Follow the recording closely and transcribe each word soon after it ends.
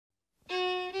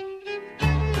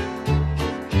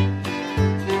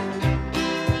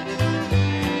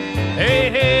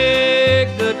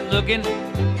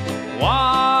looking?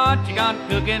 What you got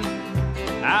cooking?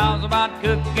 How's about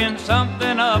cooking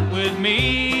something up with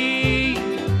me?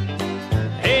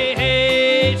 Hey,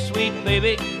 hey, sweet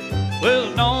baby,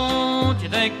 well, don't you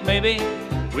think maybe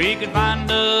we could find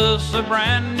us a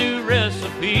brand new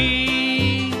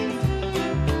recipe?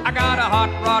 I got a hot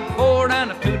rod cord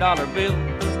and a $2 bill,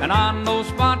 and I know a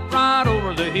spot right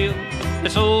over the hill.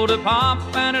 It's sold a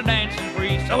pop and a dancing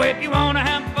free. So if you wanna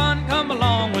have fun, come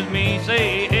along with me.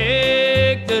 Say,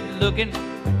 hey, good looking,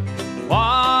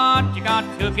 what you got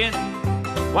cooking?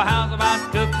 Well, how's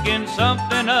about cooking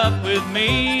something up with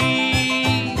me?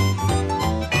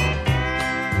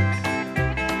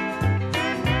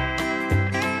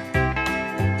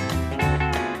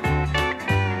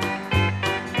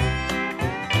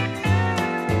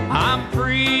 I'm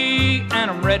free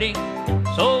and I'm ready,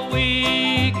 so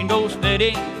we can go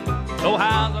steady. So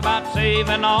how's about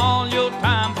saving all your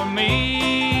time for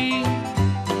me?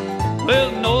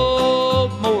 Well, no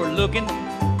more looking,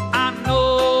 I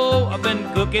know I've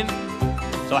been cooking.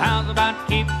 So how's about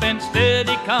keeping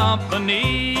steady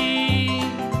company?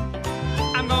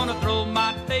 I'm gonna throw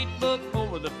my date book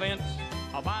over the fence.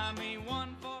 I'll buy me